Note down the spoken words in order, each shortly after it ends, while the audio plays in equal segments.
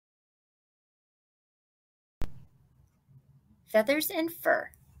Feathers and Fur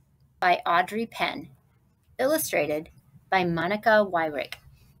by Audrey Penn, illustrated by Monica Wyrick.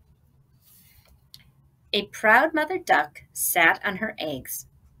 A proud mother duck sat on her eggs.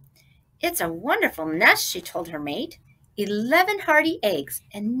 "It's a wonderful nest," she told her mate. 11 hearty eggs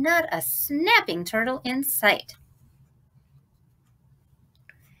and not a snapping turtle in sight.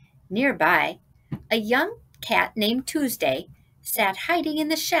 Nearby, a young cat named Tuesday sat hiding in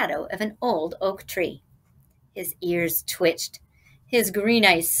the shadow of an old oak tree. His ears twitched. His green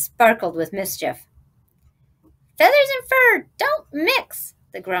eyes sparkled with mischief. "Feathers and fur don't mix,"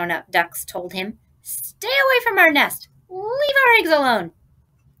 the grown-up ducks told him. "Stay away from our nest. Leave our eggs alone."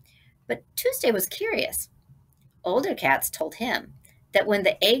 But Tuesday was curious. Older cats told him that when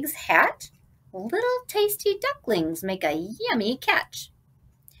the eggs hatch, little tasty ducklings make a yummy catch.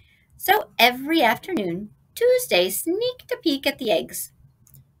 So every afternoon, Tuesday sneaked a peek at the eggs.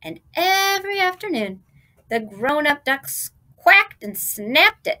 And every afternoon, the grown-up ducks quacked and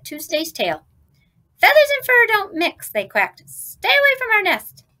snapped at Tuesday's tail. "Feathers and fur don't mix," they quacked. "Stay away from our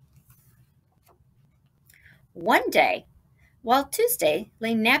nest." One day, while Tuesday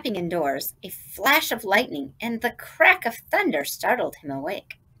lay napping indoors, a flash of lightning and the crack of thunder startled him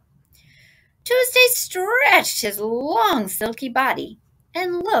awake. Tuesday stretched his long, silky body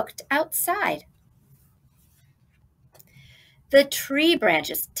and looked outside. The tree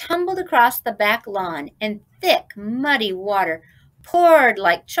branches tumbled across the back lawn, and thick, muddy water poured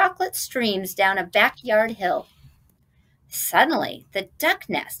like chocolate streams down a backyard hill. Suddenly, the duck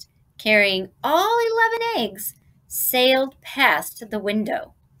nest, carrying all 11 eggs, sailed past the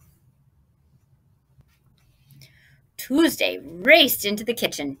window. Tuesday raced into the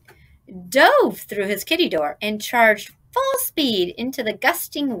kitchen, dove through his kitty door, and charged full speed into the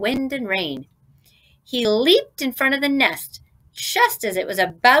gusting wind and rain. He leaped in front of the nest just as it was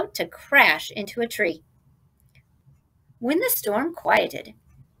about to crash into a tree. When the storm quieted,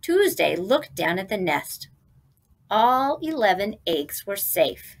 Tuesday looked down at the nest. All 11 eggs were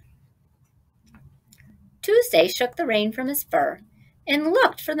safe. Tuesday shook the rain from his fur and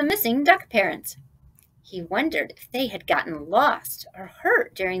looked for the missing duck parents. He wondered if they had gotten lost or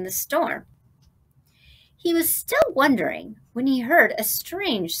hurt during the storm. He was still wondering when he heard a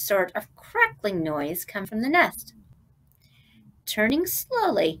strange sort of crackling noise come from the nest. Turning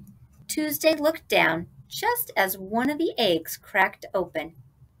slowly, Tuesday looked down just as one of the eggs cracked open.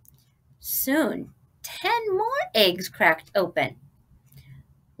 Soon, 10 more eggs cracked open.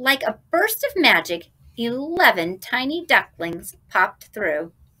 Like a burst of magic, 11 tiny ducklings popped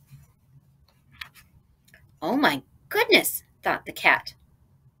through. "Oh my goodness," thought the cat.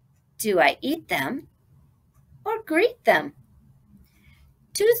 "Do I eat them or greet them?"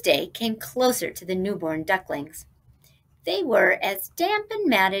 Tuesday came closer to the newborn ducklings. They were as damp and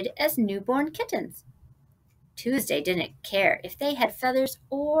matted as newborn kittens. Tuesday didn't care if they had feathers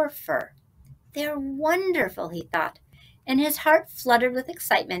or fur. "They're wonderful," he thought, and his heart fluttered with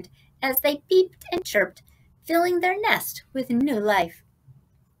excitement as they peeped and chirped, filling their nest with new life.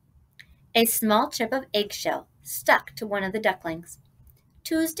 A small chip of eggshell stuck to one of the ducklings.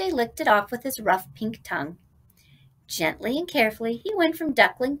 Tuesday licked it off with his rough pink tongue. Gently and carefully, he went from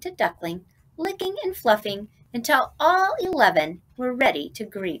duckling to duckling, licking and fluffing until all 11 were ready to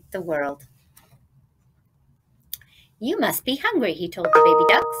greet the world. "You must be hungry," he told the baby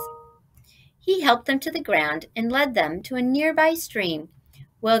ducks. He helped them to the ground and led them to a nearby stream,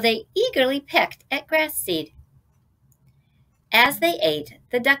 while they eagerly pecked at grass seed. As they ate,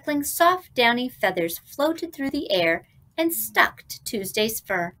 the ducklings' soft, downy feathers floated through the air and stuck to Tuesday's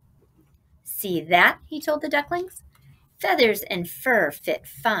fur. "See that?" he told the ducklings. "Feathers and fur fit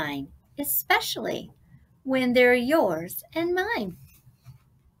fine, especially when they're yours and mine."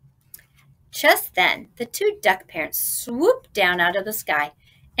 Just then, the 2 duck parents swooped down out of the sky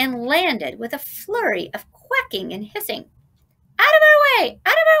and landed with a flurry of quacking and hissing. "Out of our way!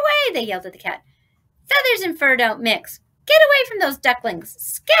 Out of our way!" they yelled at the cat. "Feathers and fur don't mix. Get away from those ducklings!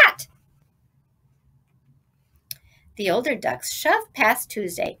 Scat!" The older ducks shoved past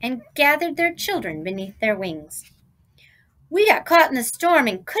Tuesday and gathered their children beneath their wings. "We got caught in the storm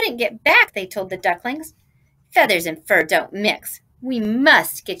and couldn't get back," they told the ducklings. "Feathers and fur don't mix. We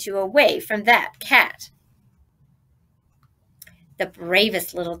must get you away from that cat." The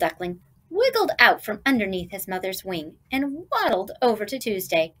bravest little duckling wiggled out from underneath his mother's wing and waddled over to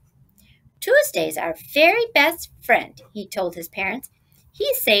Tuesday. "Tuesday's our very best friend," he told his parents.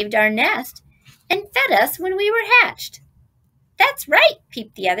 "He saved our nest and fed us when we were hatched." "That's right,"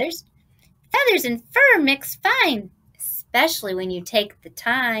 peeped the others. "Feathers and fur mix fine, especially when you take the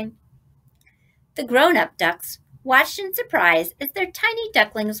time." The grown-up ducks watched in surprise as their tiny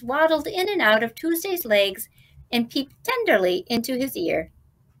ducklings waddled in and out of Tuesday's legs and peeped tenderly into his ear.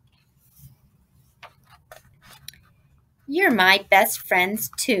 "You're my best friends,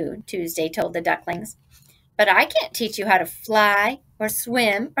 too," Tuesday told the ducklings. "But I can't teach you how to fly or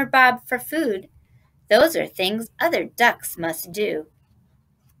swim or bob for food. Those are things other ducks must do."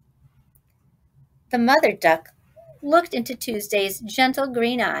 The mother duck looked into Tuesday's gentle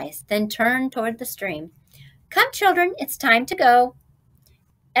green eyes, then turned toward the stream. "Come, children, it's time to go."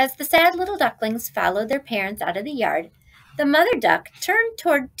 As the sad little ducklings followed their parents out of the yard, the mother duck turned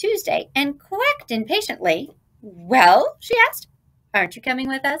toward Tuesday and quacked impatiently. "Well," she asked, "aren't you coming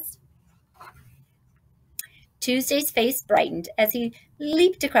with us?" Tuesday's face brightened as he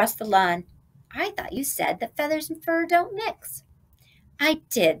leaped across the lawn. "I thought you said that feathers and fur don't mix." "I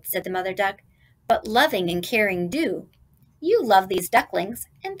did," said the mother duck, "but loving and caring do. You love these ducklings,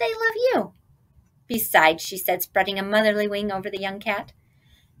 and they love you." "Besides," she said, spreading a motherly wing over the young cat,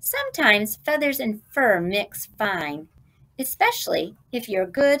 "sometimes feathers and fur mix fine, especially if you're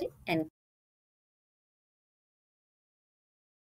good and